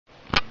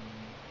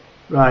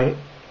Right,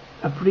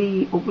 I've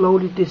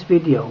re-uploaded this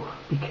video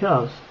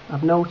because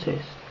I've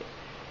noticed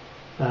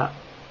that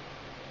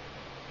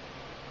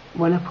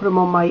when I put them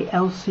on my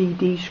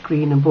LCD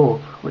screen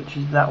above, which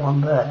is that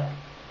one there,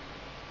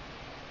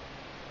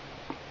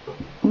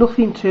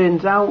 nothing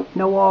turns out,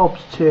 no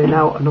orbs turn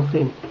out or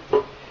nothing.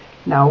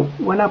 Now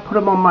when I put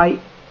them on my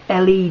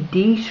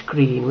LED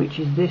screen, which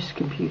is this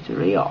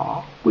computer here,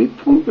 with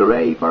Punk the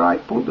Rave,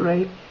 alright, Punk the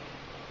Rave,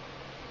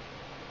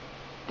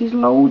 there's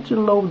loads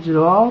and loads of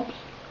orbs,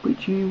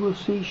 which you will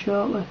see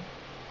shortly.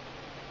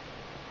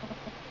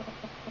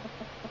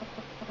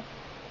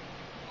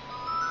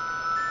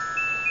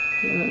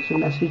 That's a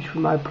message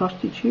from my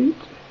prostitute.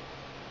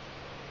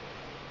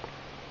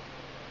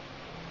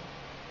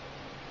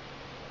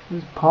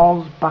 There's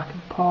Paul's back of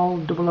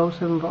Paul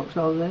 007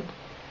 Vauxhall Z.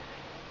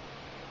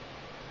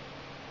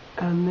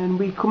 And then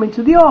we come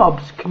into the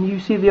orbs. Can you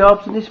see the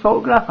orbs in this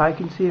photograph? I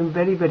can see them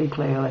very, very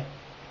clearly.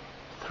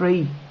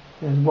 3.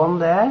 There's one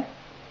there,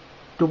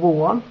 double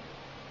one,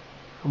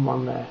 and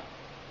one there.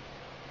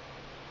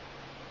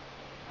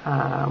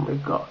 And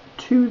we've got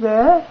 2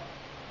 there.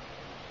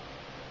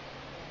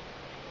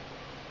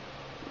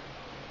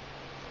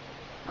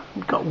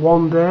 We've got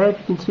 1 there, if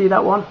you can see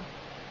that one.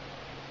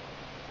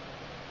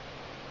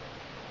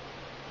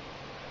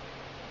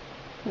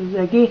 There's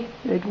Eggy,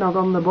 eggnog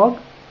on the bog.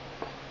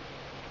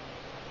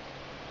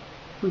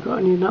 Have we got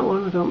any in that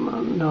one? I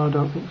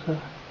don't think so.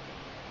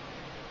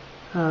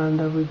 And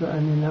have we got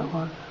any in that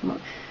one? I'm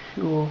not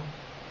sure.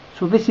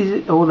 So this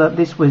is,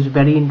 this was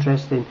very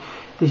interesting.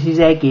 This is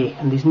Eggy,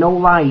 and there's no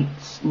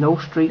lights, no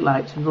street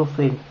lights,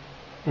 nothing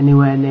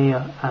anywhere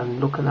near, and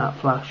look at that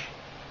flash.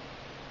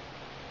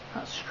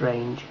 That's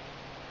strange.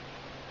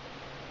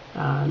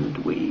 And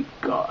have we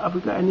got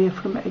any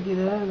from Eggy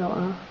there? I don't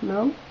know.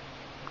 No.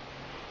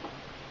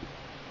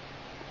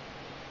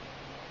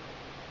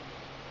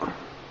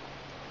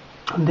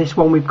 And this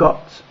one we've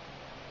got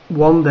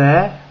 1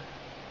 there,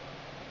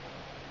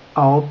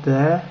 orb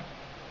there,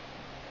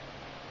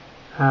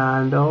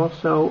 and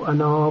also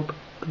an orb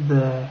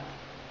there.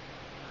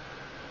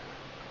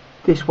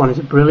 This one is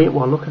a brilliant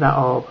one. Look at that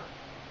orb.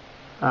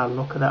 And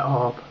look at that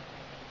orb.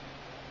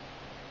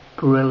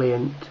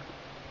 Brilliant.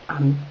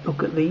 And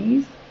look at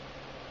these.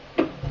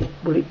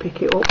 Will it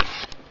pick it up?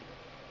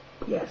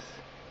 Yes.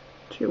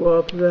 2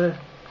 orbs there.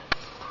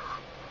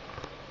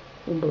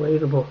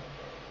 Unbelievable.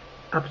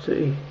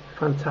 Absolutely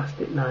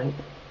fantastic night.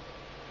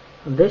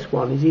 And this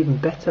one is even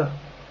better.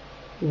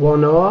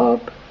 1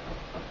 orb,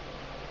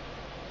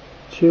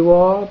 2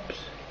 orbs,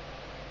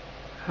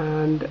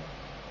 and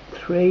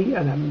 3,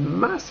 and a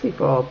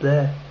massive orb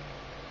there,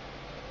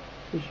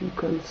 as you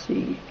can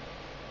see.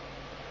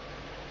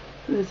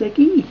 There's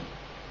Eggy,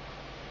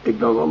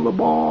 eggnog on the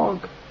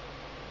bog.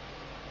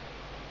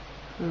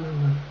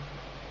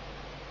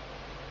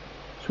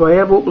 So I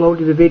have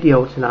uploaded a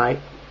video tonight,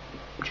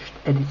 just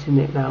editing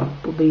it now,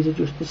 but these are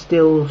just the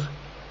stills,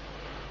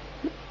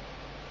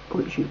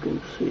 which you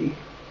can see.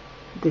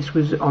 This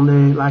was on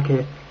the like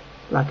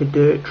a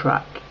dirt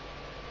track,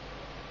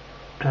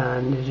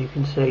 and as you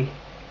can see,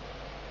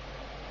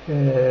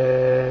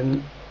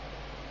 there's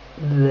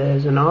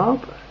an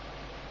orb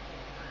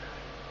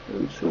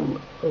and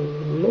some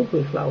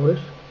lovely flowers.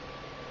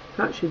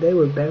 Actually, they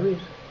were berries.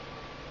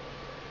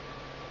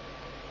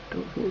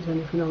 Don't think there's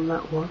anything on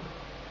that one.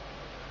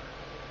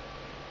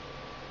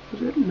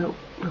 Was it? No,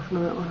 nothing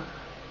on that one.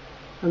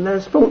 And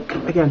there's Funk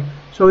again.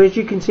 So as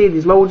you can see,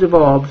 there's loads of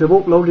orbs. I've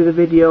uploaded a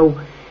video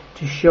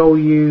to show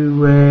you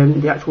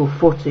the actual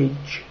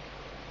footage,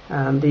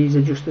 and these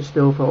are just the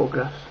still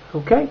photographs.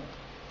 Okay,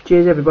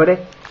 cheers everybody.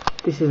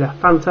 This is a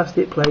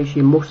fantastic place.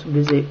 You must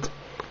visit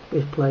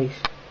this place,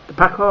 the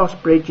Packhorse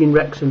Bridge in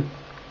Wrexham,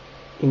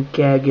 in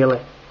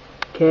Caergilly,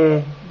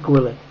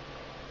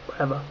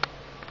 whatever.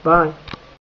 Bye.